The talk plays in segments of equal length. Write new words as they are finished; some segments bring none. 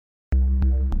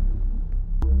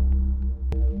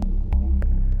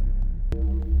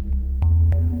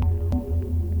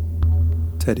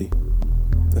Teddy,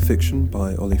 a fiction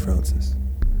by Ollie Francis.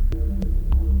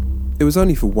 It was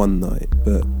only for one night,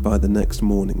 but by the next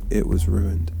morning it was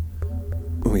ruined.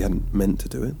 We hadn't meant to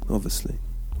do it, obviously.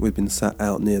 We'd been sat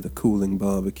out near the cooling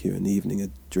barbecue and evening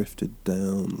had drifted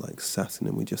down like satin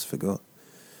and we just forgot.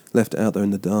 Left out there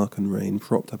in the dark and rain,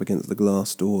 propped up against the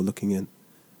glass door looking in.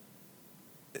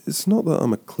 It's not that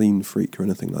I'm a clean freak or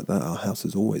anything like that. Our house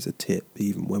is always a tip,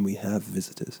 even when we have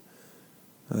visitors.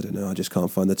 I don't know, I just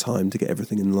can't find the time to get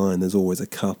everything in line. There's always a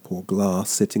cup or glass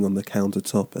sitting on the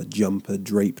countertop, a jumper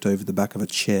draped over the back of a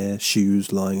chair,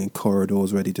 shoes lying in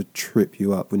corridors ready to trip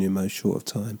you up when you're most short of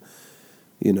time.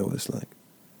 You know what it's like.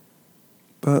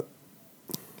 But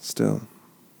still,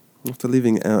 after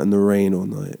leaving it out in the rain all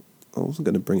night, I wasn't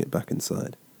going to bring it back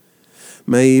inside.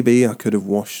 Maybe I could have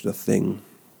washed the thing,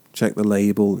 checked the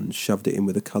label and shoved it in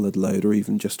with a coloured load, or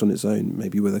even just on its own,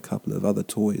 maybe with a couple of other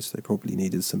toys. They probably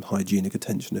needed some hygienic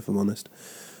attention, if I'm honest.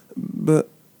 But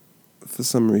for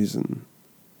some reason,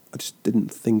 I just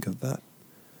didn't think of that.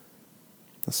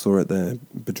 I saw it there,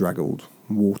 bedraggled,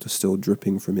 water still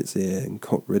dripping from its ear, and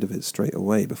got rid of it straight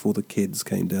away before the kids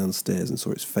came downstairs and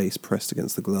saw its face pressed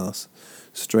against the glass,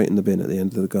 straight in the bin at the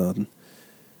end of the garden.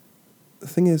 The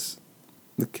thing is,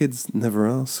 the kids never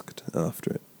asked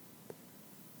after it.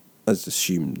 I just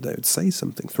assumed they would say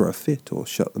something, throw a fit, or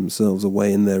shut themselves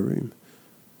away in their room.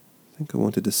 I think I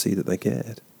wanted to see that they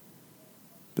cared.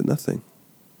 But nothing.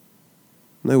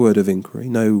 No word of inquiry,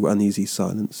 no uneasy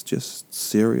silence, just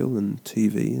cereal and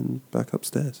TV and back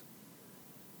upstairs.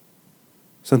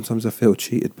 Sometimes I feel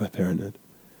cheated by parenthood.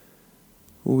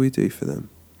 All we do for them.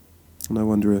 And I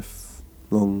wonder if,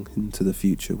 long into the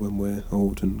future, when we're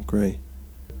old and grey,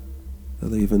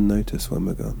 they'll even notice when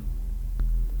we're gone.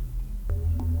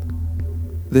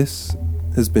 This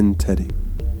has been Teddy,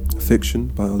 a fiction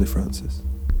by Ollie Francis.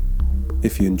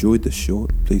 If you enjoyed this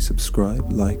short, please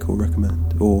subscribe, like or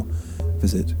recommend, or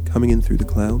visit Coming In Through the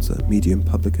Clouds, a medium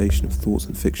publication of thoughts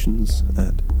and fictions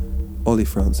at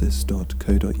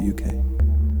olliefrancis.co.uk.